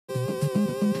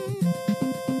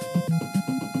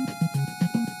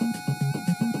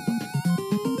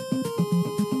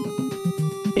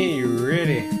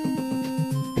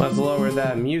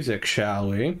that music, shall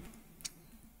we?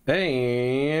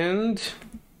 And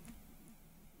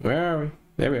where are we?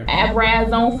 There we are.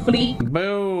 Eyebrows on fleek.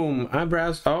 Boom.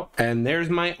 Eyebrows. Oh, and there's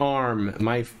my arm.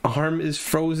 My arm is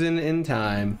frozen in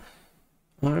time.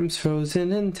 Arms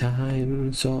frozen in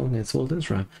time. So let's hold this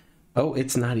rhyme. Oh,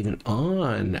 it's not even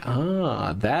on.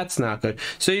 Ah, that's not good.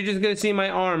 So you're just gonna see my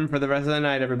arm for the rest of the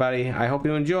night, everybody. I hope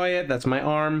you enjoy it. That's my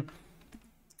arm.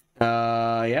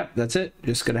 Yep, that's it.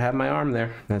 Just gonna have my arm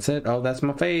there. That's it. Oh, that's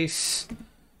my face.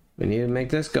 We need to make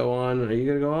this go on. Are you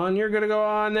gonna go on? You're gonna go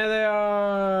on. There they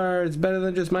are. It's better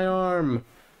than just my arm.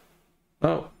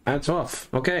 Oh, that's off.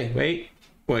 Okay,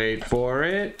 wait for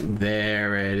it.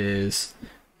 There it is.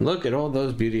 Look at all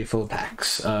those beautiful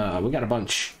packs. We got a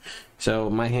bunch.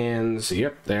 So my hands,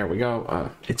 yep, there we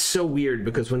go. It's so weird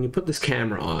because when you put this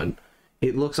camera on,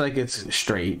 it looks like it's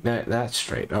straight. That's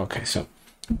straight. Okay, so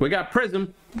we got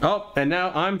Prism. Oh, and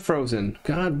now I'm frozen.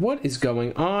 God, what is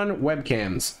going on?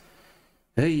 Webcams.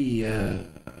 Hey,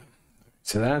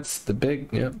 so that's the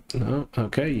big, yep. No,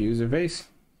 okay, user face.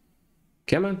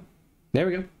 Come on. There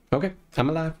we go. Okay, I'm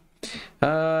alive.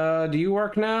 Do you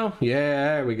work now?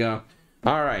 Yeah, there we go.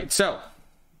 All right, so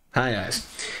hi guys.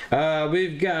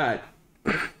 We've got,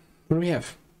 what do we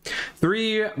have?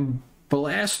 3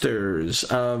 blasters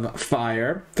of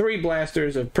fire, 3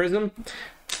 blasters of prism.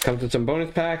 Comes with some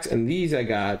bonus packs, and these I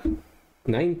got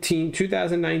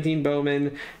 2019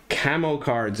 Bowman camo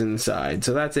cards inside,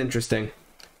 so that's interesting.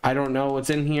 I don't know what's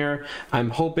in here.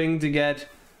 I'm hoping to get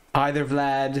either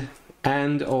Vlad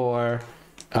and or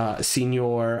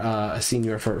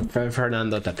Senior for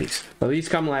Fernando Tapiz. But these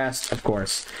come last, of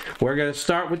course. We're gonna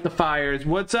start with the fires.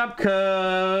 What's up,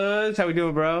 cuz? How we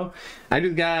doing, bro? I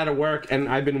just got out of work and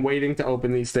I've been waiting to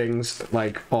open these things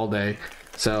like all day.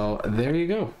 So there you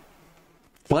go.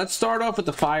 Let's start off with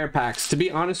the fire packs. To be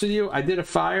honest with you, I did a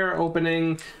fire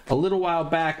opening a little while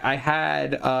back. I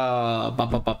had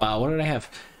what did I have?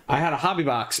 I had a hobby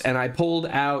box and I pulled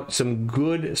out some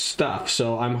good stuff.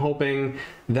 So I'm hoping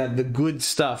that the good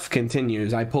stuff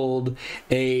continues. I pulled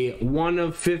a 1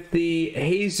 of 50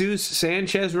 Jesus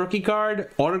Sanchez rookie card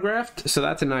autographed. So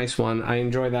that's a nice one. I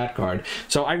enjoy that card.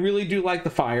 So I really do like the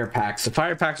fire packs. The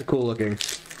fire packs are cool looking.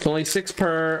 It's only 6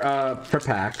 per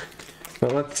pack.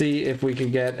 But let's see if we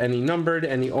can get any numbered,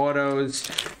 any autos.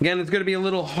 Again, it's going to be a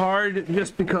little hard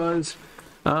just because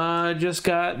I just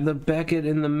got the Beckett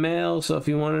in the mail. So if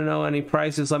you want to know any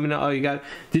prices, let me know. Oh, you got,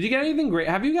 did you get anything great?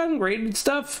 Have you gotten graded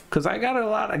stuff? Because I got a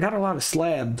lot of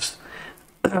slabs.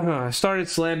 I started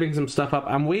slabbing some stuff up.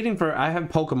 I'm waiting for, I have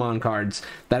Pokemon cards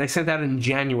that I sent out in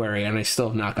January and I still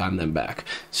have not gotten them back.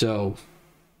 So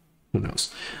who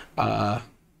knows?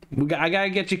 I gotta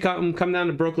get you come down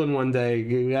to Brooklyn one day.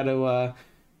 You gotta.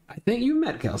 I think you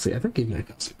met Kelsey. I think you met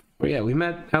Kelsey. Well, yeah, we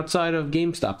met outside of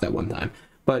GameStop that one time.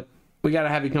 But we gotta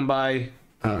have you come by,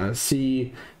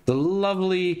 see the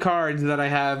lovely cards that I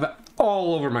have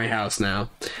all over my house now.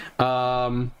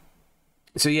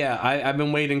 So yeah, I've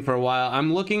been waiting for a while.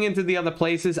 I'm looking into the other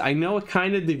places. I know it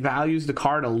kind of devalues the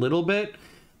card a little bit,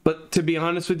 but to be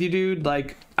honest with you, dude,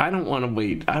 like I don't want to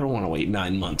wait. I don't want to wait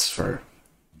 9 months for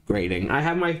grading. I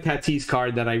have my Tatis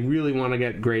card that I really want to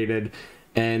get graded,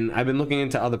 and I've been looking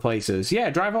into other places. Yeah,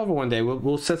 drive over one day.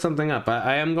 We'll set something up.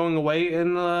 I am going away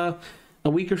in a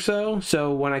week or so,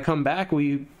 so when I come back,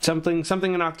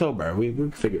 something in October. We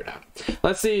can figure it out.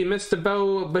 Let's see, Mr.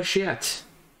 Bo Bichette,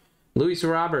 Luis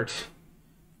Robert,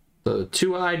 the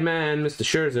two-eyed man, Mr.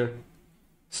 Scherzer,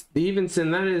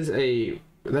 Stevenson.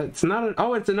 That's not an,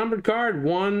 oh, it's a numbered card,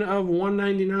 1 of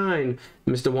 199,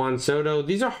 Mr. Juan Soto.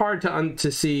 These are hard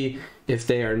to see if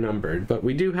they are numbered, but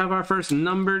we do have our first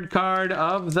numbered card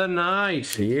of the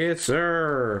night. Yes,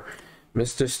 sir.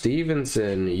 Mr.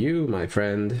 Stevenson, you, my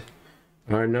friend,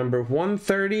 are number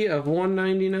 130 of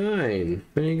 199.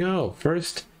 There you go.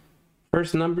 First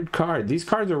numbered card. These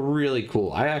cards are really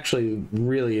cool. I actually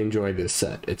really enjoy this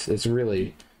set. It's a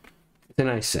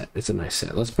nice set. It's a nice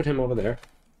set. Let's put him over there.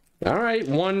 All right,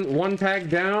 one pack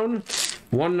down,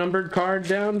 1 numbered card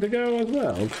down to go as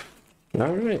well.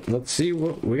 All right, let's see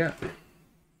what we got.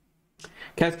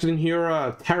 Captain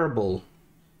Hura, terrible.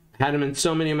 Had him in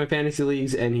so many of my fantasy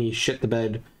leagues, and he shit the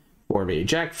bed for me.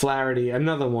 Jack Flaherty,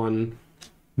 another one.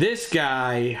 This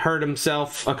guy hurt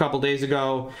himself a couple days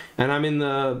ago, and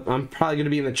I'm probably going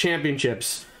to be in the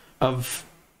championships of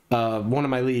one of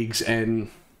my leagues,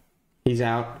 and he's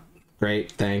out.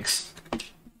 Great, thanks.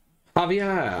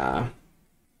 Javier.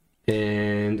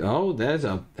 And oh, that's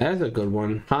a good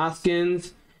one.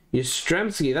 Hoskins,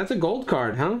 Yastrzemski. That's a gold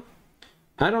card, huh?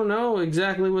 I don't know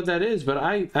exactly what that is, but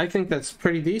I think that's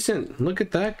pretty decent. Look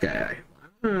at that guy.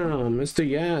 Oh, Mr.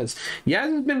 Yaz.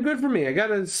 Yaz has been good for me. I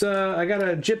got a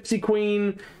Gypsy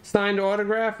Queen signed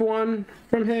autograph one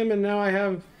from him, and now I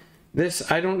have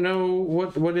this. I don't know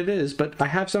what it is, but I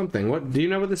have something. What do you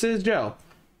know what this is, Joe?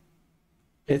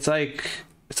 It's like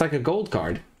a gold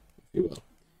card, if you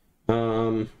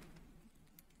will.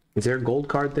 Is there a gold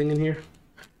card thing in here?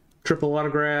 Triple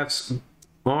autographs,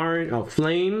 orange. Oh,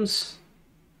 flames.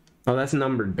 Oh, that's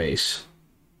numbered base.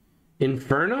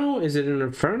 Inferno? Is it an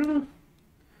Inferno?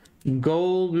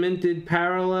 Gold minted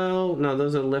parallel. No,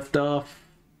 those are lift off.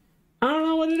 I don't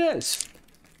know what it is.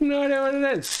 No idea what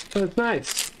it is. But it's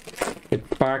nice. It's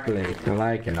sparkling. I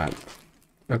like it.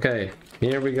 Okay,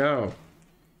 here we go.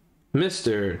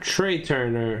 Mr. Trey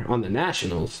Turner on the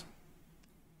Nationals.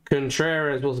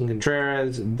 Contreras, Wilson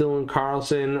Contreras, Dylan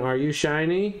Carlson. Are you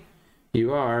shiny?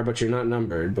 You are, but you're not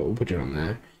numbered. But we'll put you on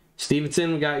there.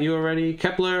 Stevenson, we got you already.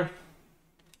 Kepler.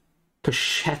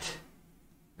 Pichette.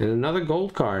 And another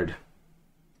gold card.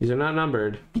 These are not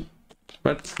numbered.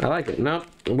 But I like it. Nope.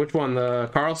 Which one? The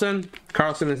Carlson?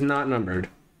 Carlson is not numbered.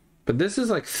 But this is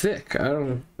like thick. I don't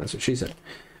know. That's what she said.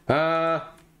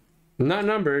 Not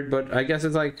numbered, but I guess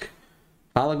it's like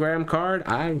hologram card.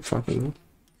 I don't fucking know.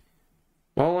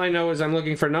 All I know is I'm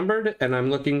looking for numbered and I'm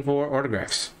looking for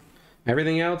autographs.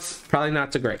 Everything else, probably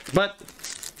not so great. But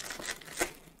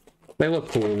they look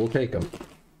cool. We'll take them.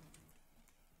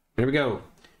 Here we go.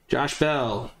 Josh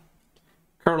Bell.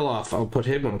 Kurtloff. I'll put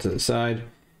him onto the side.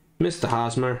 Mr.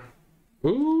 Hosmer.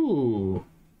 Ooh.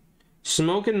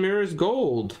 Smoke and Mirrors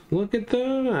Gold. Look at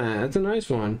that. That's a nice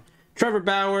one. Trevor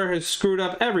Bauer has screwed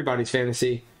up everybody's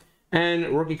fantasy.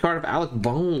 And rookie card of Alec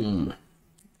Bohm.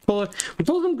 We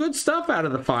pulled some good stuff out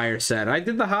of the fire set. I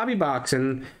did the hobby box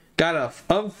and got a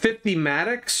of 50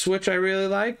 Maddox, which I really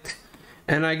liked.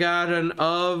 And I got an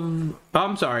of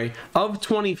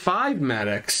 25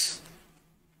 Maddox,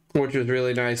 which was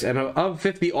really nice. And of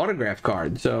 50 autograph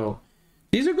cards. So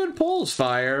these are good pulls,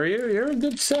 Fire. You're a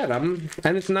good set. And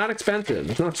it's not expensive.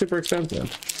 It's not super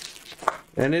expensive.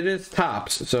 And it is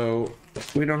tops, so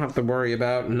we don't have to worry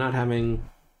about not having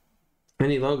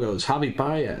any logos. Javi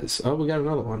Baez. Oh, we got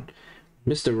another one.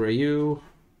 Mr. Ryu.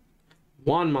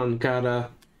 Juan Moncada.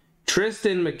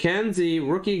 Tristan McKenzie.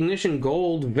 Rookie Ignition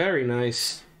Gold. Very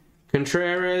nice.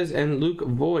 Contreras and Luke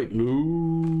Voigt.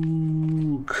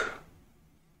 Luke.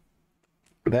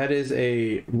 That is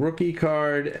a rookie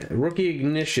card. Rookie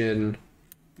Ignition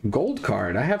Gold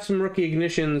card. I have some Rookie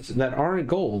Ignitions that aren't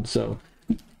gold, so...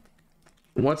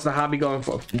 What's the hobby going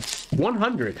for?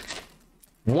 100.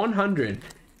 100.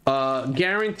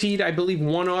 Guaranteed, I believe,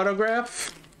 one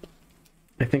autograph.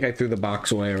 I think I threw the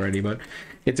box away already, but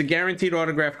it's a guaranteed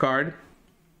autograph card.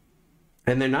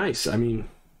 And they're nice. I mean,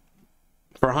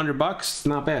 for $100, it's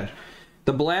not bad.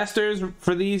 The blasters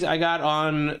for these I got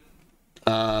on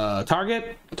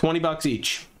Target, $20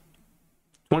 each.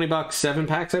 $20, 7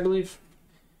 packs, I believe.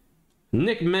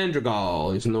 Nick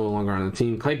Madrigal is no longer on the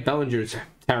team. Clay Bellinger's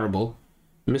terrible.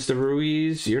 Mr.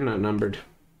 Ruiz, you're not numbered.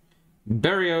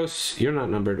 Berrios, you're not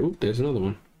numbered. Oop, there's another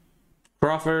one.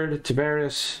 Crawford,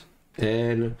 Tavares,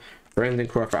 and Brandon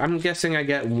Crawford. I'm guessing I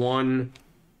get one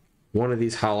of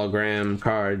these hologram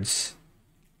cards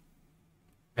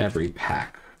every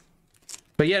pack.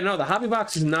 But yeah, no, the hobby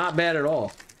box is not bad at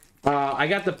all. I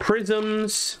got the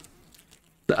prisms.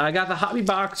 I got the hobby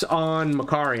box on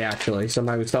Macari, actually.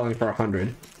 Somebody was selling for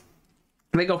 100.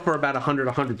 They go for about 100,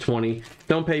 120.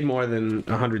 Don't pay more than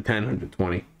 110,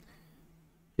 120.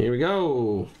 Here we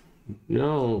go.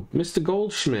 No, Mr.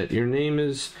 Goldschmidt, your name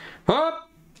is Hop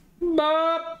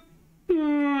Bop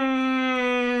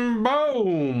Boom.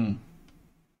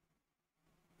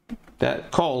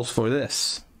 That calls for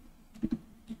this.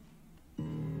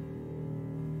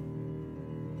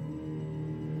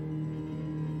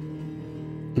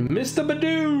 Mr.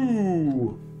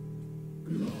 Badoo.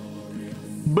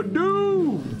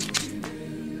 Badoo.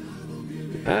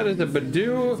 That is a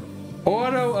Badoo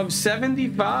auto of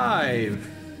 75.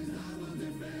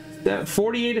 That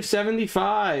 48 of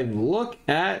 75. Look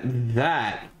at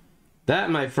that.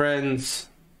 That, my friends,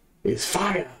 is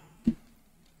fire. See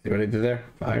what I did there?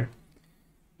 Fire.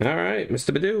 All right,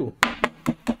 Mr. Badoo.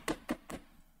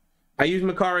 I use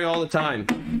Macari all the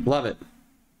time. Love it.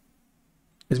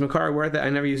 Is Macari worth it? I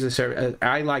never use the service.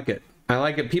 I like it. I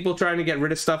like it. People trying to get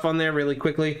rid of stuff on there really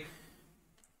quickly.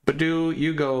 Badoo,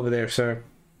 you go over there, sir.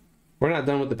 We're not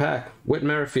done with the pack. Whit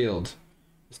Merrifield,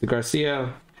 Mr.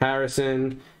 Garcia,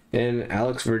 Harrison, and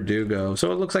Alex Verdugo.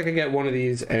 So it looks like I get one of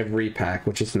these every pack,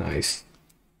 which is nice.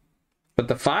 But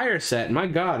the fire set, my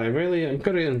God, I'm going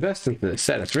to invest into this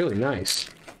set. It's really nice.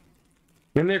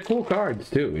 And they're cool cards,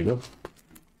 too, you know.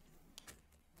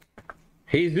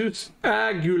 Jesus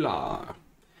Aguilar.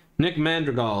 Nick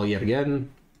Madrigal yet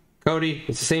again. Cody,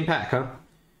 it's the same pack, huh?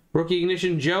 Rookie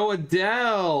Ignition, Joe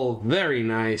Adell. Very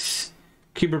nice.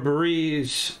 Cuba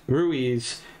Ruiz,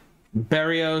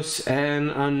 Barrios,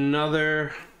 and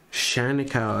another shiny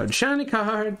card. Shiny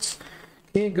cards.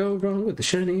 Can't go wrong with the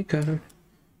shiny card.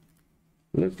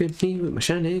 Look at me with my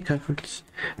shiny cards.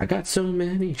 I got so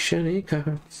many shiny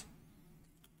cards.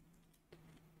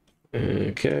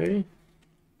 Okay.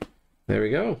 There we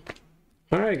go.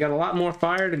 Alright, got a lot more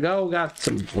fire to go. Got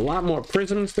a lot more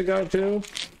prisms to go to.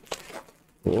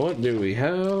 What do we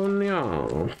have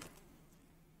now?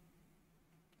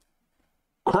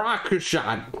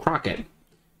 Crockett.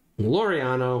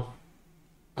 Loriano.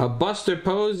 A Buster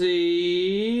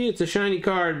Posey. It's a shiny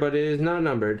card, but it is not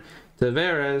numbered.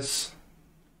 Tavares.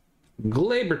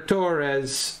 Gleyber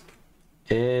Torres.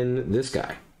 And this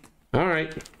guy.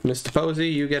 Alright, Mr. Posey,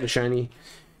 you get a shiny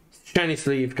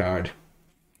sleeve card.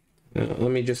 Let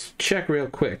me just check real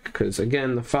quick, because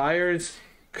again, the fires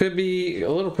could be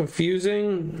a little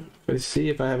confusing. Let's see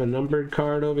if I have a numbered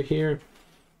card over here.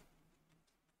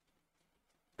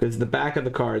 Because the back of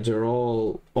the cards are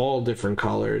all different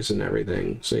colors and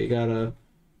everything. So you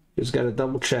just gotta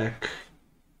double check.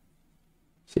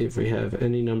 See if we have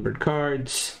any numbered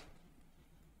cards.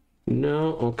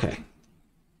 No? Okay.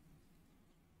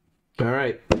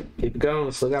 Alright, keep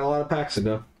going. Still got a lot of packs to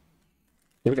go.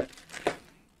 Here we go.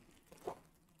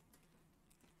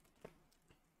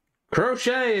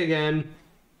 Crochet again.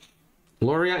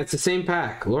 Loriano, it's the same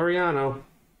pack. Loriano.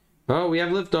 Oh, we have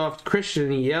liftoff. Christian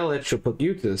Yelich will put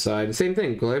you to the side. The same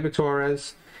thing. Gleyber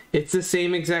Torres. It's the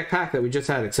same exact pack that we just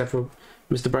had, except for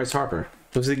Mr. Bryce Harper.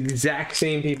 It was the exact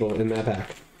same people in that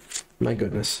pack. My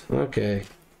goodness. Okay.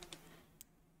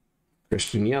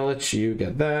 Christian Yelich, you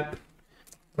get that.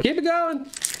 Keep it going.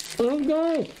 Let's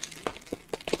go.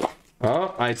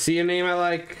 Oh, I see a name I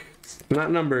like. Not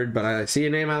numbered, but I see a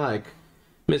name I like.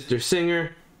 Mr.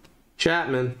 Singer,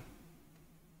 Chapman.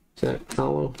 Is that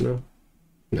hollow? No.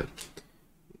 No.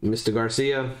 Mr.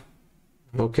 Garcia.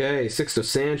 Okay. Sixto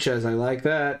Sanchez. I like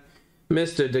that.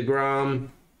 Mr. DeGrom.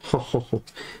 Oh,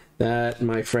 that,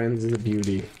 my friends, is a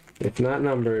beauty. It's not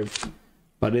numbered,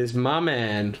 but is my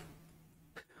man.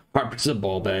 Harper's a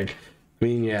ball bag. I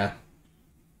mean, yeah.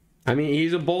 I mean,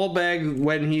 he's a ball bag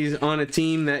when he's on a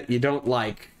team that you don't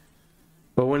like.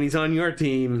 But when he's on your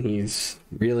team, he's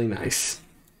really nice.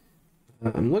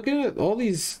 I'm looking at all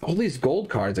these gold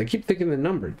cards. I keep thinking they're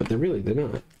numbered, but they're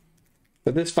not.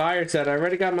 But this fire set,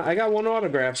 I got one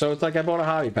autograph, so it's like I bought a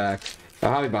hobby pack, a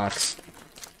hobby box.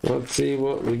 Let's see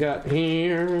what we got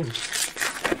here.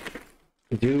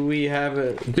 Do we have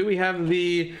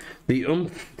the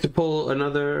oomph to pull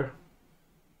another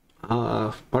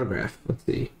autograph? Let's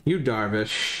see. Yu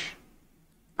Darvish,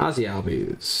 Ozzy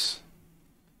Albies,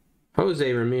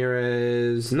 Jose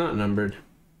Ramirez, not numbered.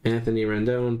 Anthony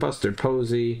Rendon, Buster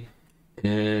Posey,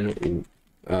 and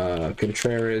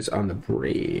Contreras on the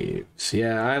Braves.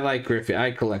 Yeah, I like Griffey. I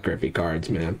collect Griffey cards,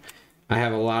 man. I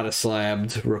have a lot of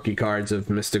slabbed rookie cards of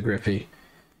Mr. Griffey.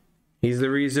 He's the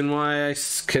reason why I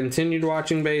continued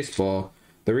watching baseball.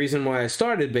 The reason why I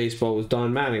started baseball was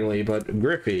Don Mattingly, but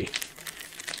Griffey.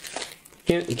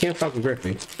 You can't fuck with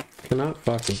Griffey. Cannot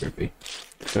fuck with Griffey.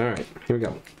 Alright, here we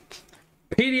go.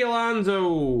 Pete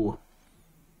Alonso.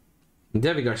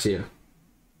 Devi Garcia.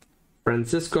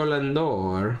 Francisco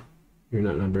Lindor. You're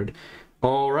not numbered.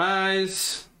 All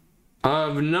Rise.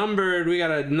 Of numbered, we got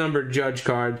a numbered judge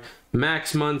card.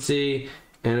 Max Muncy.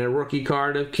 And a rookie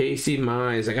card of Casey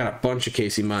Mize. I got a bunch of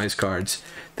Casey Mize cards.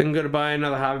 Then I'm going to buy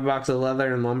another hobby box of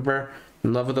leather and lumber.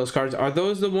 In love with those cards. Are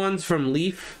those the ones from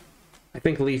Leaf? I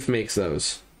think Leaf makes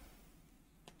those.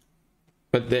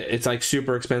 But it's like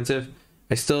super expensive.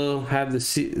 I still have the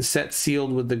set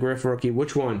sealed with the Griff rookie.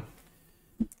 Which one?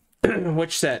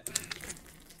 Which set?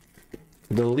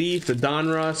 The Leaf, the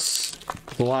Donruss.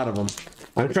 A lot of them.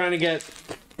 I'm trying to get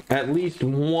at least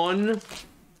one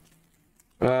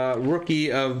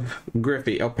rookie of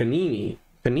Griffey. Oh, Panini.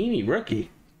 Panini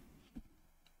rookie.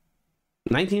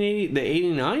 1980, the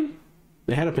 89?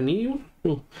 They had a Panini one?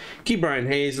 Ooh. Keep Brian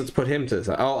Hayes. Let's put him to the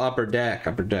side. Oh, upper deck.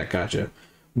 Upper deck. Gotcha.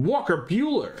 Walker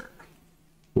Buehler.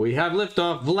 We have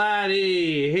liftoff.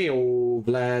 Vladdy. Hey, oh,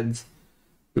 Vlads.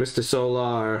 Mr.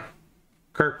 Solar.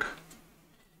 Kirk.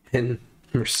 And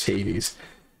Mercedes.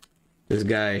 This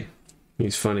guy.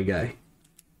 He's a funny guy.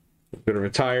 Going to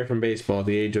retire from baseball at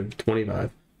the age of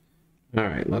 25.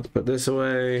 Alright, let's put this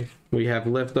away. We have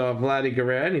liftoff. Vladdy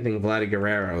Guerrero. Anything Vladdy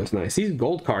Guerrero is nice. These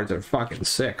gold cards are fucking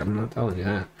sick. I'm not telling you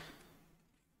that.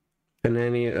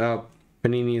 Panini,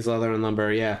 Panini's leather and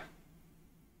lumber, yeah.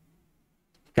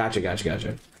 Gotcha.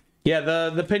 Yeah,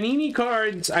 the Panini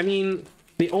cards, I mean,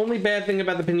 The only bad thing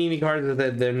about the Panini cards is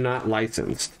that they're not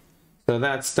licensed. So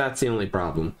that's the only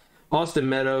problem. Austin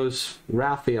Meadows,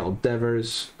 Rafael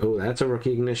Devers. Oh, that's a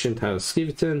rookie ignition. Tyler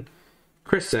Stevenson,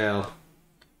 Chris Sale,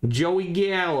 Joey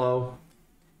Gallo,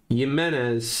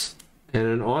 Jimenez, and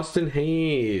an Austin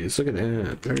Hayes. Look at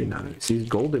that. Very nice. These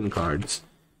golden cards.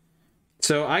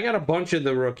 So I got a bunch of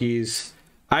the rookies.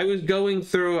 I was going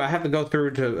through, I have to go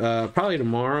through to probably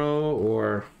tomorrow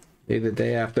or maybe the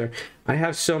day after. I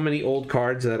have so many old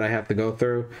cards that I have to go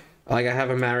through. Like I have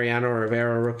a Mariano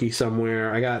Rivera rookie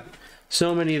somewhere. I got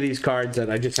so many of these cards that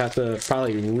I just have to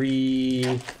probably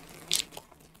redo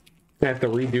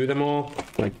them all.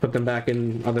 Like put them back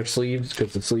in other sleeves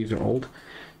because the sleeves are old.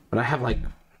 But I have like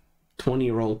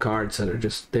 20-year-old cards that are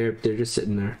just, they're just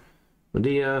sitting there.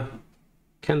 Medea,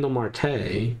 Kendall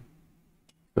Marte.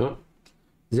 Oh.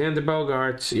 Xander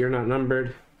Bogaerts, you're not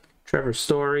numbered. Trevor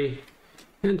Story.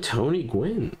 And Tony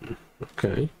Gwynn.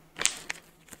 Okay.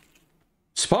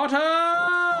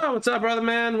 Sparta! What's up, brother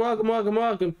man? Welcome, welcome,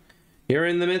 welcome. You're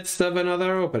in the midst of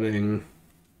another opening.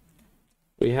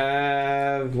 We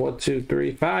have 1, 2,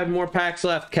 3, 5 more packs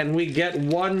left. Can we get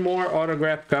one more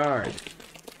autograph card?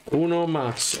 Uno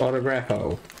mas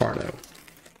autografo. Pardo.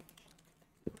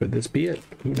 Could this be it?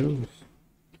 Who knows?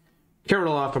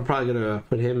 Kirilov, I'm probably going to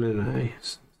put him in a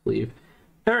sleeve.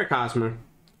 Eric Hosmer.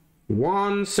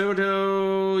 Juan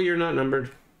Soto, you're not numbered.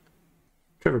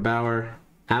 Trevor Bauer.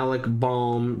 Alec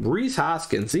Baum. Reese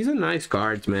Hoskins. These are nice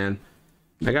cards, man.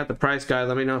 I got the price guide.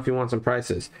 Let me know if you want some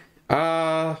prices.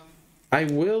 I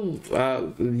will.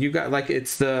 You got, like,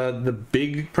 it's the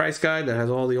big price guide that has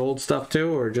all the old stuff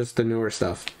too, or just the newer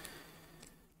stuff?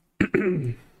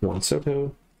 Juan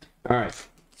Soto. All right.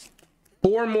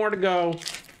 4 more to go.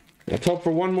 Let's hope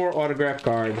for one more autograph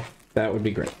card. That would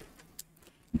be great.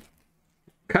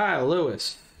 Kyle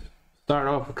Lewis. Start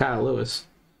off with Kyle Lewis.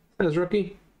 That's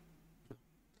rookie.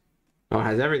 Oh, it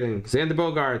has everything. Xander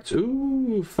Bogaerts.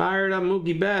 Ooh, fired up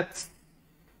Mookie Betts.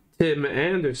 Tim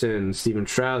Anderson. Steven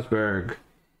Strasburg.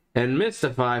 And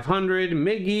Mr. 500,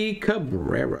 Miggy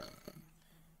Cabrera.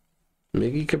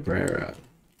 Miggy Cabrera.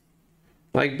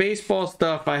 Like baseball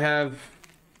stuff, I have...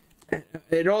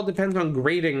 It all depends on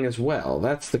grading as well.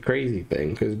 That's the crazy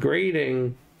thing, because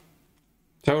grading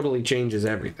totally changes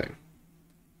everything.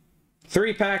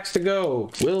 3 packs to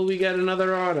go. Will we get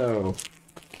another auto?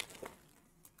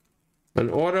 An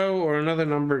auto or another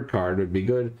numbered card would be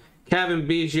good. Kevin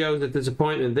Biggio's a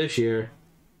disappointment this year.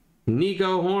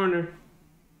 Nico Horner.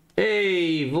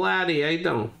 Hey, Vladdy, how you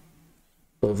doing?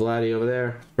 Put Vladdy over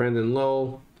there. Brendan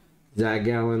Lowell. Zach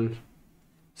Gallen.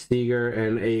 Steger,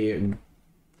 and a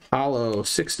Paulo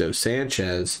Sixto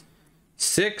Sanchez.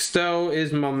 Sixto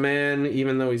is my man,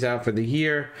 even though he's out for the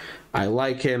year. I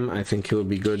like him. I think he'll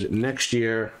be good next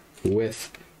year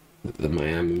with the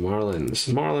Miami Marlins.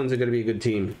 Marlins are going to be a good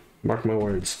team. Mark my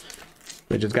words.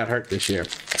 They just got hurt this year.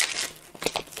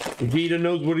 Vita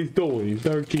knows what he's doing. He's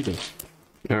not keeping.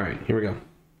 All right, here we go.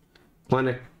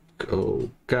 Plenick. Oh,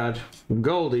 God.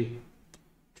 Goldie.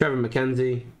 Trevor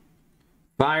McKenzie.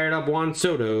 Fired up Juan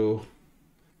Soto.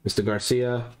 Mr.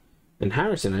 Garcia. And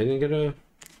Harrison. I didn't get a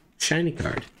shiny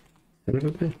card. Son of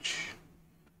a bitch.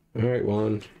 All right,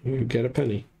 Juan. You get a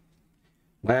penny.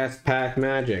 Last pack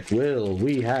magic. Will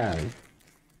we have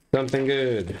something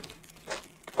good?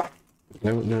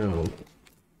 Don't know.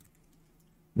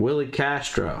 Willie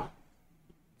Castro.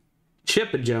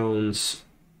 Chipper Jones.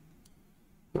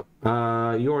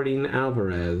 Yordan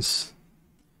Alvarez.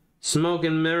 Smoke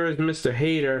and Mirrors, Mr.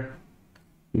 Hader.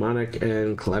 Monic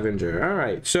and Clevenger. All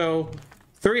right, so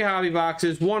 3 hobby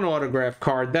boxes, 1 autograph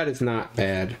card. That is not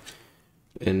bad.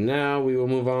 And now we will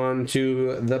move on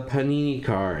to the Panini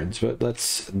cards. But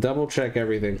let's double check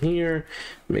everything here.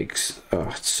 Makes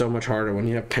it's so much harder when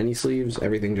you have penny sleeves.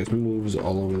 Everything just moves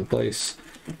all over the place.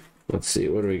 Let's see,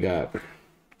 what do we got?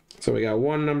 So we got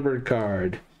 1 numbered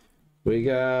card. We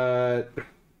got...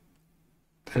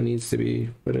 That needs to be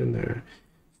put in there.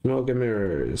 Smoke and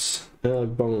Mirrors.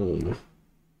 Alec Bohm.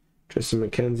 Tristan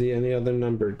McKenzie. Any other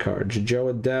numbered cards? Joe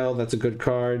Adele, that's a good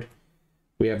card.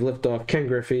 We have Liftoff Ken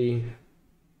Griffey.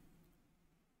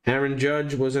 Aaron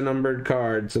Judge was a numbered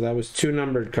card, so that was 2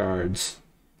 numbered cards.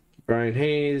 Brian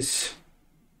Hayes.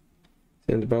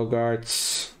 And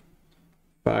Bogarts.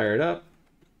 Fired up.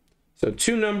 So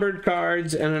 2 numbered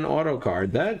cards and an auto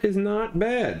card. That is not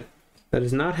bad. That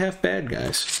is not half bad,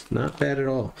 guys. Not bad at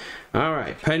all. All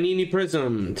right, Panini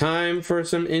Prism. Time for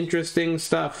some interesting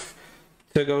stuff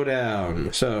to go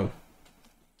down. So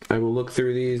I will look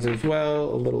through these as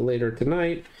well a little later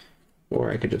tonight. Or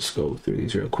I could just go through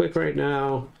these real quick right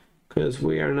now because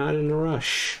we are not in a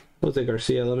rush. Jose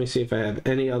Garcia, let me see if I have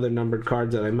any other numbered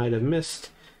cards that I might have missed.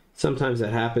 Sometimes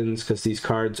that happens because these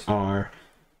cards are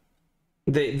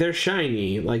they're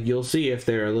shiny. Like you'll see if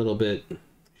they're a little bit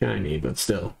shiny, but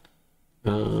still.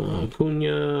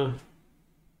 Cunha.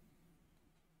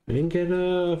 I didn't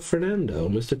get Fernando,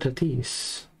 Mr.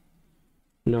 Tatis.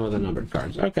 No other numbered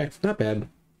cards. Okay, not bad.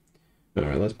 All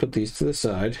right, let's put these to the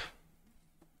side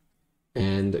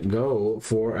and go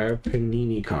for our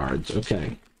Panini cards.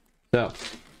 Okay, so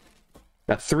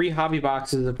got 3 hobby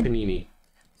boxes of Panini.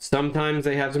 Sometimes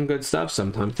they have some good stuff,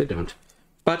 sometimes they don't.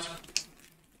 But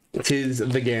it is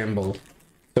the gamble.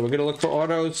 So we're gonna look for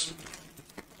autos.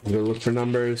 We're gonna look for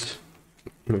numbers.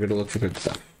 We're gonna look for good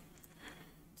stuff.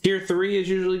 Tier 3 is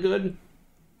usually good.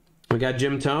 We got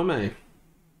Jim Thome.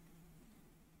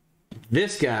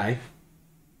 This guy,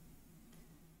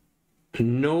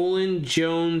 Nolan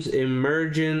Jones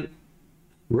Emergent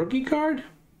rookie card.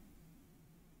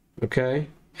 Okay,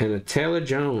 and a Taylor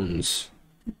Jones.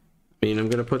 I mean, I'm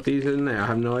gonna put these in there. I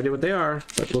have no idea what they are,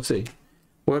 but we'll see.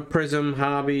 What Prism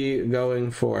Hobby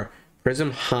going for?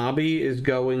 Prism Hobby is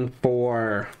going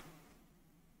for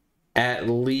at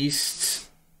least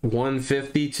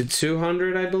 150 to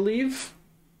 200, I believe.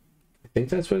 I think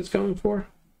that's what it's going for.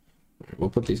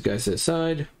 We'll put these guys to the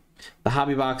side. The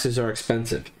hobby boxes are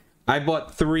expensive. I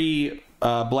bought 3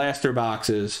 blaster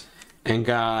boxes and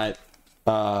got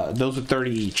those were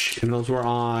 30 each, and those were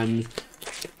on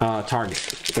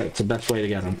Target. That's the best way to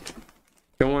get them.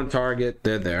 Go on Target,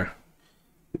 they're there.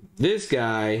 This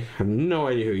guy, I have no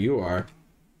idea who you are.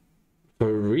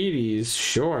 Paredes,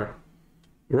 sure.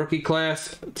 Rookie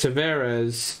class,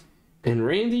 Tavares, and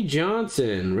Randy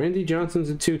Johnson. Randy Johnson's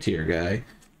a 2-tier guy.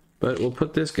 But we'll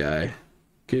put this guy.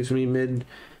 Gives me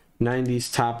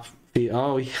mid-90s top.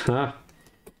 Oh, yeah.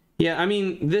 Yeah, I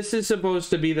mean, this is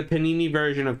supposed to be the Panini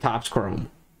version of Topps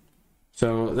Chrome.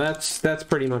 So that's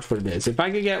pretty much what it is. If I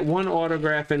could get one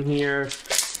autograph in here,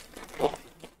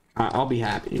 I'll be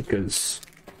happy. Because,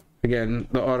 again,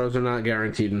 the autos are not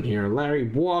guaranteed in here. Larry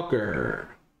Walker.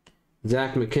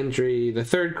 Zach McKinstry. The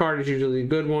 3rd card is usually a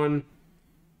good one.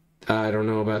 I don't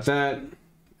know about that.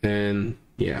 And,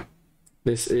 yeah.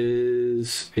 This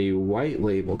is a white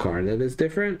label card. That is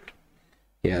different.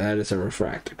 Yeah, that is a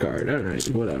refractor card. Alright,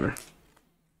 whatever.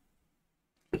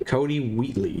 Cody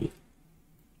Wheatley.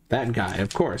 That guy,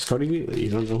 of course. Cody Wheatley. You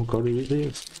don't know who Cody Wheatley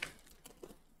is?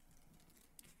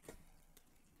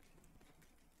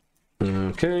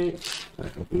 Okay. I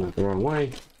opened that the wrong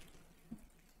way.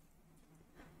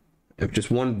 I have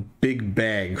just one big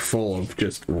bag full of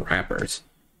just wrappers.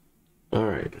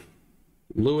 Alright.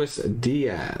 Luis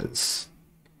Diaz.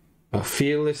 A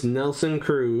Fearless Nelson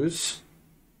Cruz.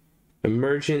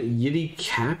 Emergent Yiddy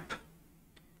Cap.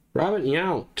 Robin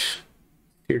Yount.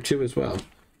 Tier 2 as well.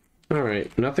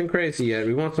 Alright, nothing crazy yet.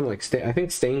 We want some like, I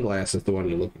think stained glass is the one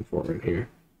you're looking for in here.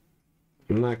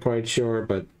 I'm not quite sure,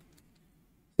 but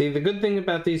see, the good thing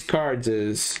about these cards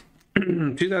is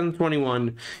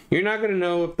 2021, you're not going to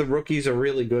know if the rookies are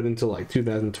really good until like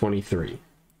 2023.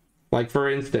 Like for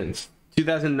instance,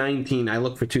 2019, I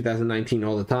look for 2019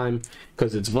 all the time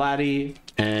because it's Vladdy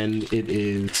and it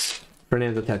is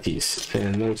Fernando Tatis,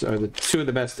 and those are the 2 of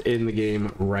the best in the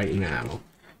game right now.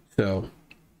 So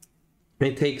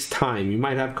it takes time. You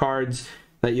might have cards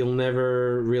that you'll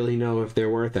never really know if they're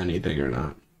worth anything or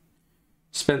not.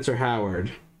 Spencer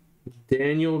Howard,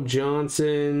 Daniel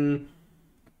Johnson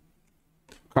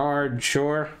card,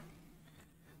 sure.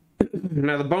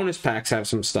 Now the bonus packs have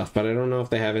some stuff, but I don't know if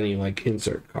they have any like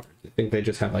insert cards. I think they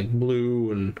just have like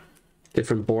blue and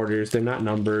different borders. They're not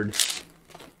numbered.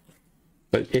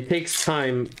 But it takes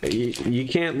time. You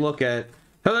can't look at,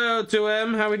 hello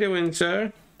 2M, how we doing,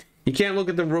 sir? You can't look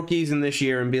at the rookies in this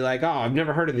year and be like, oh, I've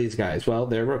never heard of these guys. Well,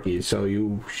 they're rookies, so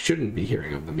you shouldn't be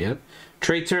hearing of them yet.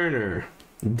 Trey Turner,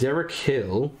 Derek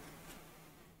Hill,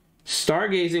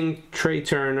 Stargazing Trey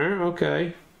Turner,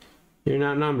 okay. You're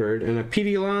not numbered. And a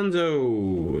Pete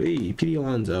Alonso. Hey, Pete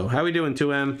Alonso. How we doing,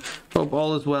 2M? Hope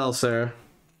all is well, sir.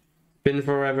 Been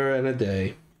forever and a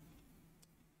day.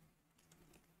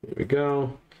 Here we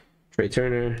go. Trey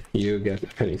Turner, you get the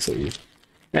penny sleeve.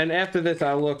 And after this,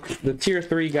 I'll look. The tier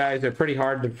 3 guys are pretty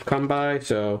hard to come by,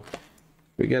 so if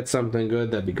we get something good,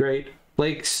 that'd be great.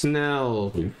 Blake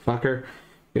Snell, you fucker.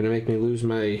 You're gonna make me lose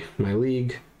my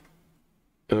league.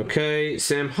 Okay,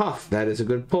 Sam Huff. That is a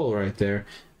good pull right there.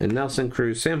 And Nelson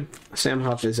Cruz. Sam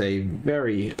Huff is a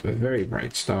very, very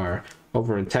bright star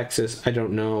over in Texas. I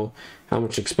don't know how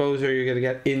much exposure you're going to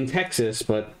get in Texas,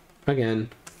 but again,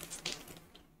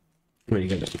 what are you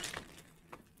going to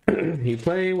do? You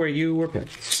play where you were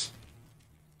picked.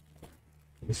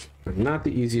 These are not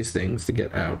the easiest things to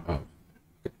get out of.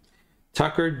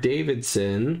 Tucker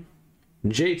Davidson,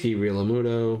 JT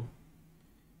Realmuto,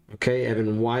 Okay,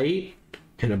 Evan White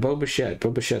and a Bo Bichette.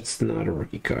 Bo Bichette's not a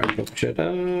rookie card. Bo Bichette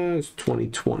is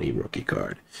 2020 rookie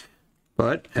card.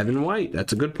 But Evan White,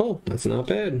 that's a good pull. That's not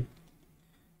bad.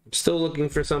 I'm still looking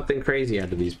for something crazy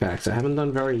out of these packs. I haven't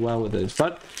done very well with this,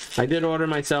 but I did order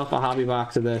myself a hobby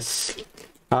box of this.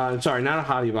 Sorry, not a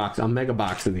hobby box, a mega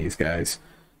box of these guys.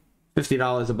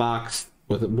 $50 a box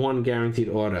with one guaranteed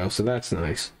auto, so that's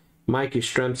nice. Mike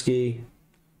Yastrzemski,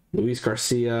 Luis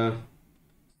Garcia,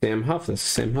 Sam Huff. That's a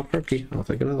Sam Huff rookie. I'll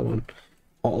take another one.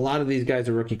 A lot of these guys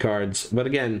are rookie cards, but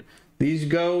again, these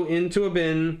go into a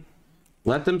bin.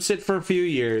 Let them sit for a few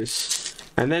years,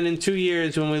 and then in 2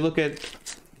 years, when we look at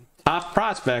top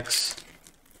prospects,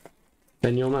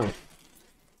 then you'll know.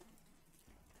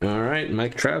 All right,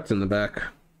 Mike Trout's in the back.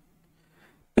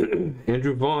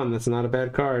 Andrew Vaughn, that's not a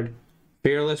bad card.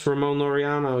 Fearless Ramon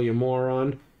Laureano, you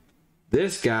moron.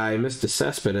 This guy, Mr.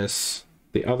 Cespedes,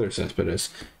 the other Cespedes,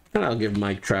 and I'll give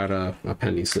Mike Trout a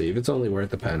penny sleeve. It's only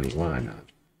worth a penny. Why not?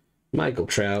 Michael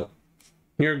Trout,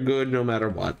 you're good no matter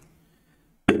what.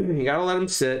 You gotta let him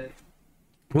sit.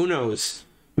 Who knows?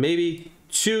 Maybe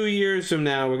 2 years from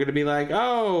now, we're gonna be like,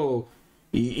 oh,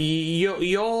 Yolqui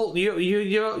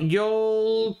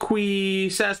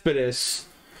Cespedes.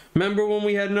 Remember when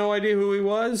we had no idea who he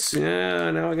was?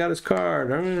 Yeah, now I got his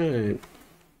card. All right.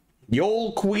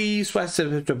 Yolqui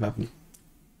Cespedes.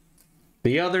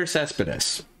 The other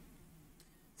Cespedes.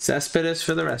 Cespedes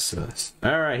for the rest of us.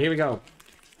 All right, here we go.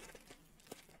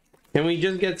 Can we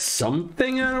just get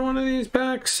something out of one of these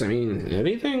packs? I mean,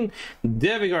 anything?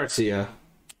 Devi Garcia,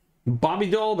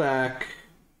 Bobby Dolbeck,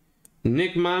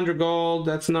 Nick Mondragold.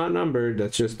 That's not numbered.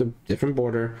 That's just a different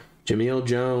border. Jameel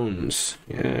Jones.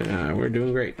 Yeah, we're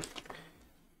doing great.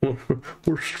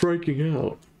 We're striking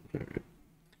out. All right.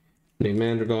 Nick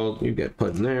Mondragold, you get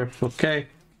put in there. Okay.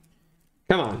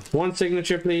 Come on, one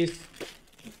signature, please.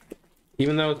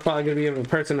 Even though it's probably going to be of a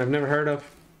person I've never heard of.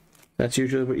 That's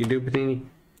usually what you do, Panini.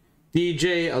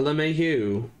 DJ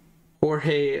LeMahieu,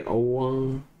 Jorge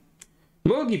Owan,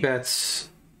 Moogie Betts,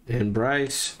 and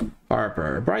Bryce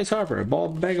Harper. Bryce Harper, a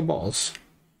bag of balls.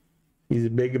 He's a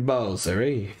bag of balls,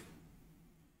 alright?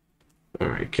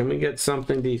 Alright, can we get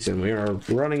something decent? We are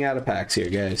running out of packs here,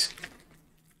 guys.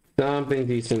 Something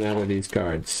decent out of these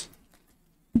cards.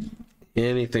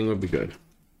 Anything would be good.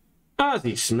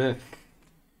 Ozzie Smith,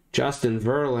 Justin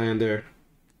Verlander,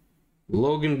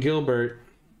 Logan Gilbert,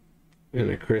 and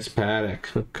a Chris Paddock.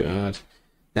 Oh, God.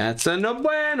 That's a no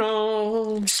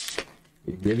bueno.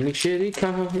 You give me shitty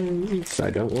cards. I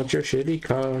don't want your shitty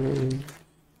card.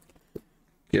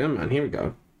 Come on, here we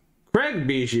go. Craig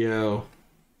Biggio.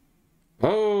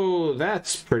 Oh,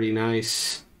 that's pretty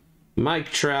nice.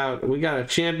 Mike Trout. We got a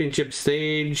championship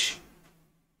stage.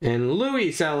 And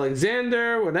Luis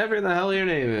Alexander, whatever the hell your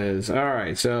name is. All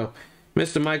right, so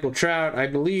Mr. Michael Trout, I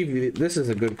believe this is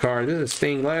a good card. This is a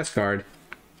stained glass card.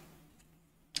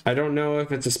 I don't know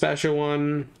if it's a special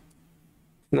one,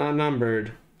 not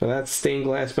numbered, but that's stained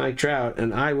glass Mike Trout,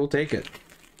 and I will take it.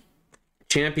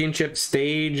 Championship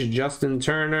stage, Justin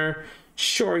Turner.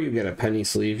 Sure, you get a penny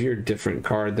sleeve. You're a different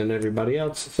card than everybody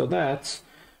else, so that's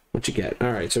what you get.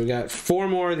 All right, so we got 4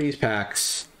 more of these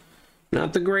packs.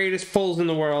 Not the greatest pulls in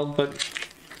the world, but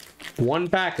one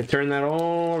pack to turn that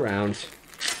all around.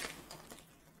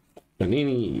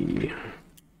 Panini.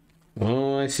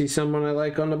 Oh, I see someone I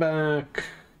like on the back.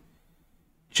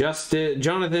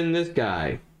 Jonathan, this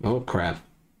guy. Oh, crap.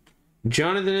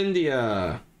 Jonathan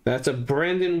India. That's a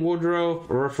Brandon Woodruff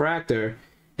refractor.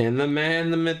 And the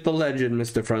man, the myth, the legend,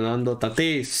 Mr. Fernando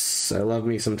Tatis. I love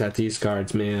me some Tatis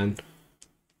cards, man.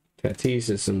 Tatis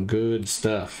is some good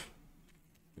stuff.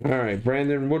 Alright,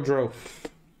 Brandon Woodruff.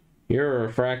 You're a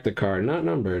refractor card. Not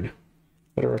numbered,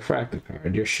 but a refractor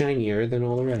card. You're shinier than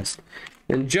all the rest.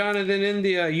 And Jonathan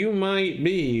India, you might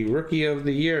be Rookie of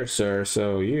the Year, sir.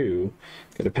 So you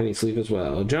get a penny sleeve as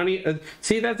well. Johnny,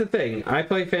 see, that's the thing. I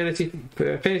play fantasy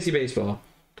baseball.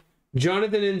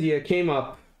 Jonathan India came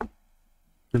up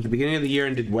at the beginning of the year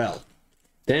and did well.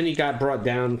 Then he got brought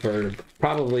down for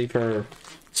probably for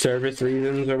service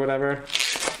reasons or whatever.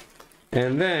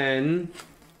 And then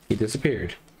he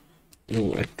disappeared.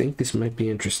 Oh, I think this might be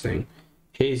interesting.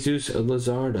 Jesus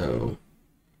Luzardo.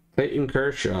 Clayton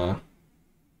Kershaw.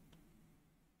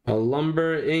 A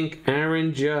Lumber Inc.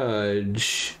 Aaron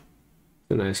Judge.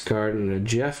 A nice card. And a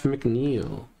Jeff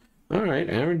McNeil. Alright,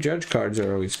 Aaron Judge cards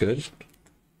are always good.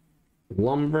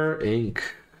 Lumber Inc.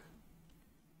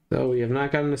 So we have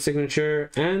not gotten a signature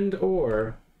and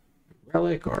or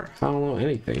relic or hollow,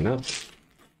 anything. Nothing.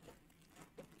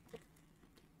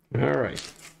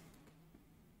 Alright.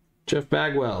 Jeff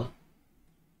Bagwell.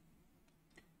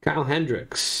 Kyle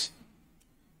Hendricks.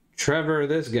 Trevor,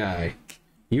 this guy.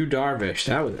 You Darvish.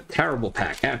 That was a terrible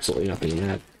pack. Absolutely nothing in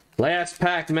that. Last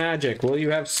pack magic. Will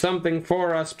you have something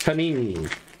for us,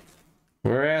 Panini?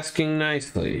 We're asking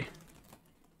nicely.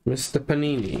 Mr.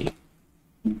 Panini.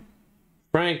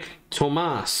 Frank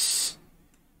Tomas.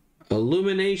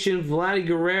 Illumination Vladdy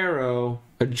Guerrero.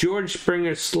 A George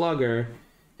Springer Slugger.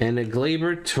 And a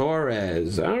Gleyber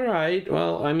Torres. Alright.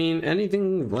 Well, I mean,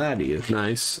 anything Vladdy is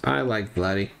nice. I like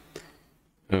Vladdy.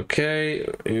 Okay.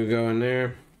 You go in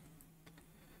there.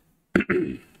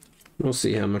 We'll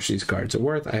see how much these cards are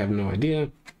worth. I have no idea.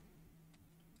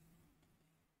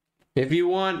 If you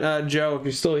want, Joe, if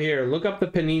you're still here, look up the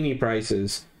Panini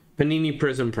prices. Panini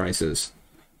Prism prices.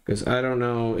 Because I don't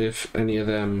know if any of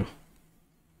them...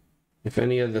 If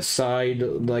any of the side,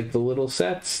 like the little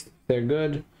sets, they're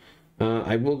good.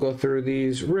 I will go through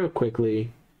these real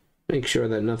quickly. Make sure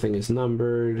that nothing is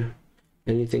numbered.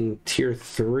 Anything tier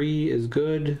 3 is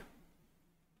good.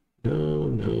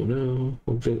 No.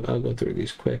 I'll go through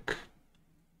these quick.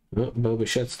 Oh, Bo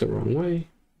Bichette's the wrong way.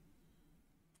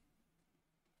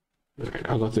 Alright,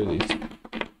 I'll go through these.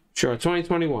 Sure,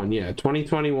 2021. Yeah,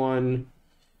 2021.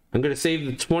 I'm going to save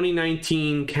the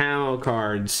 2019 Camo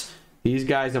cards. These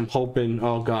guys, I'm hoping...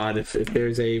 Oh, God, if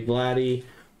there's a Vladdy,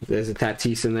 if there's a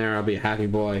Tatis in there, I'll be a happy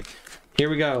boy. Here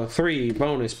we go. 3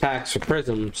 bonus packs for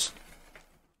Prisms.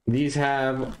 These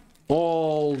have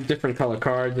all different color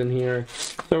cards in here.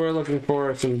 So we're looking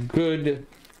for some good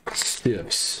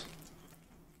stiffs.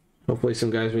 Hopefully some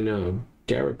guys we know.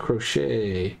 Garrett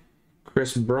Crochet.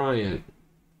 Chris Bryant.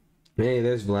 Hey,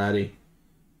 there's Vladdy.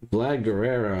 Vlad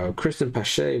Guerrero. Kristen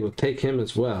Pache will take him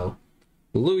as well.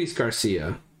 Luis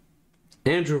Garcia.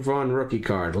 Andrew Vaughn rookie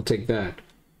card. We'll take that.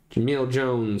 Jameel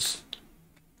Jones.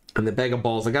 And the bag of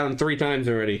balls. I got him 3 times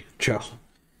already. Joe.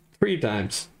 3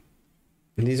 times.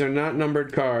 And these are not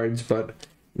numbered cards, but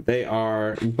they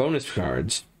are bonus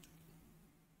cards.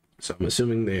 So I'm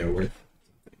assuming they are worth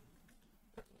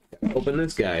something. Open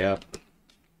this guy up.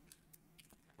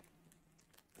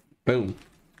 Boom.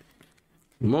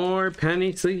 More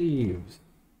penny sleeves.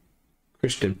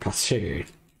 Christian Pache.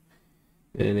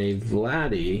 And a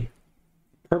Vladdy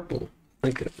purple.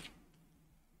 Like it.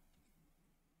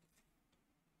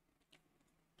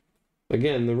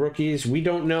 Again, the rookies, we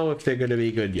don't know if they're going to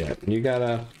be good yet. You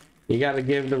gotta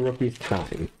give the rookies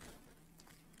time.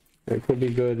 It could be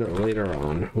good later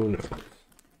on. Who knows?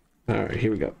 All right,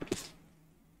 here we go.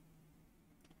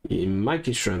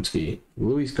 Mikey Shremsky,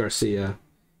 Luis Garcia,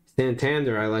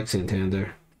 Santander. I like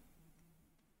Santander.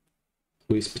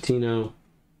 Luis Patino,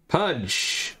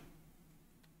 Pudge,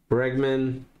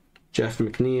 Bregman, Jeff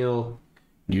McNeil,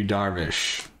 Yu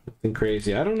Darvish. Nothing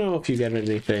crazy. I don't know if you get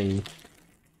anything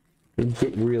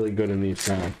really good in these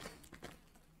packs.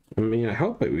 I mean, I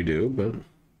hope that we do, but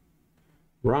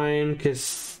Ryan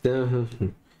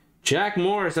Jack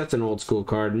Morris, that's an old school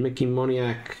card. Mickey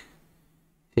Moniak,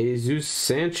 Jesus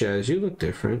Sanchez, you look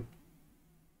different.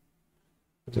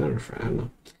 I don't know.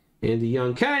 Andy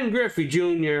Young, Ken Griffey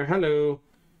Jr., hello.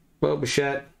 Bo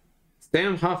Bichette,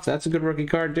 Sam Huff, that's a good rookie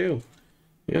card too.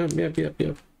 Yep.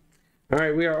 All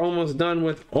right, we are almost done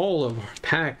with all of our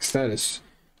packs. That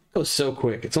goes so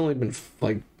quick. It's only been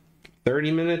like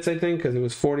 30 minutes, I think, because it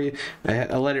was 40.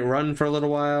 I let it run for a little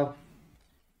while.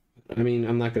 I mean,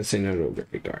 I'm not going to say no to a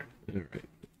rookie card. All right.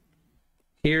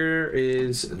 Here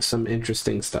is some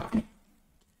interesting stuff.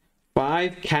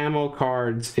 5 camo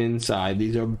cards inside.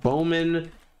 These are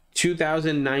Bowman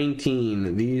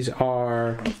 2019. These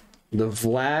are the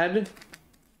Vladdy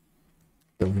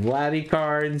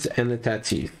cards and the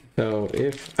Tatis. So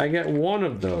if I get one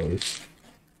of those,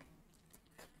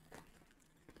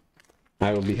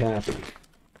 I will be happy.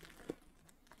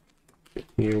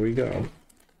 Here we go.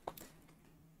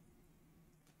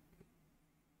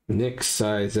 Nick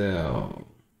Seisel,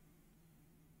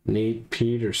 Nate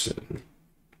Peterson,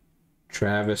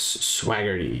 Travis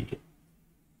Swaggerty,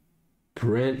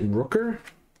 Brent Rooker,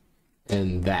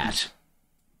 and that.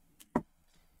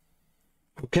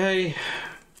 Okay,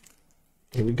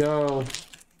 here we go.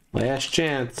 Last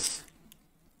chance.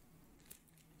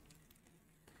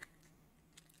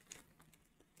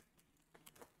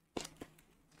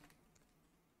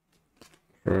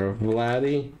 For a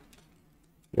Vladdy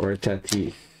or a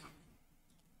Tatis.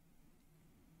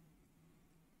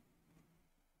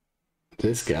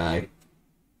 This guy.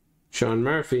 Sean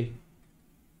Murphy.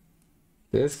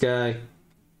 This guy.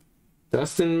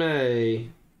 Dustin May.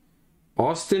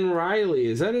 Austin Riley.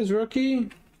 Is that his rookie?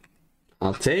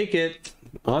 I'll take it.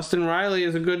 Austin Riley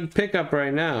is a good pickup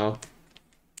right now.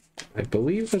 I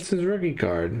believe that's his rookie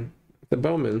card. The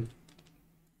Bowman.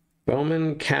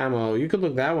 Bowman Camo. You could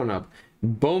look that one up.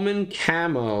 Bowman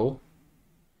Camo.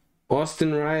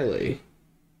 Austin Riley.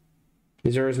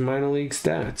 These are his minor league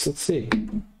stats. Let's see.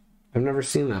 I've never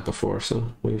seen that before,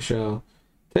 so we shall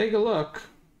take a look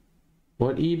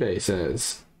what eBay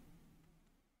says.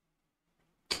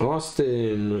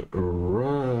 Austin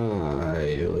Riley.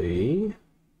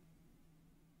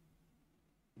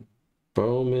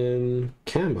 Bowman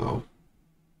Camo.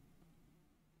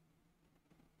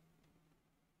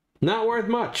 Not worth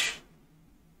much.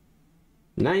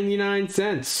 99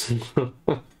 cents.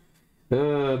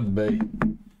 Babe.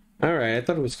 Alright, I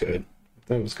thought it was good.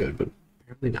 But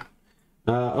apparently not.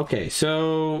 Okay,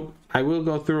 so I will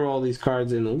go through all these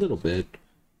cards in a little bit,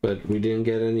 but we didn't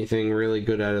get anything really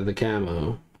good out of the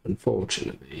camo,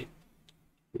 unfortunately.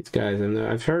 These guys,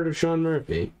 I've heard of Sean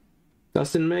Murphy.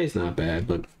 Dustin May's not bad,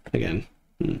 but again.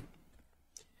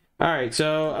 Alright,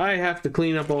 so I have to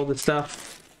clean up all this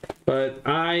stuff. But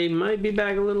I might be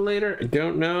back a little later. I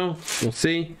don't know. We'll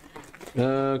see.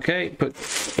 Okay, but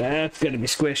that's gonna be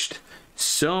squished.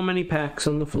 So many packs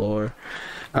on the floor.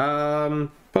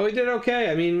 But we did okay.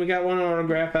 I mean, we got one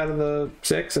autograph out of the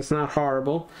 6. That's not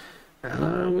horrible.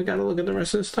 We gotta look at the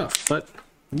rest of the stuff. But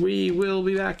we will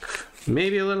be back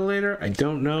maybe a little later. I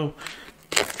don't know.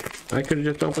 I could have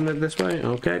just opened it this way.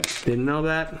 Okay, didn't know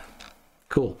that.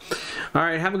 Cool. All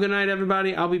right, have a good night,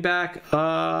 everybody. I'll be back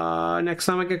next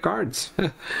time I get cards.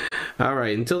 All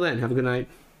right, until then, have a good night.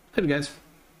 Later, guys.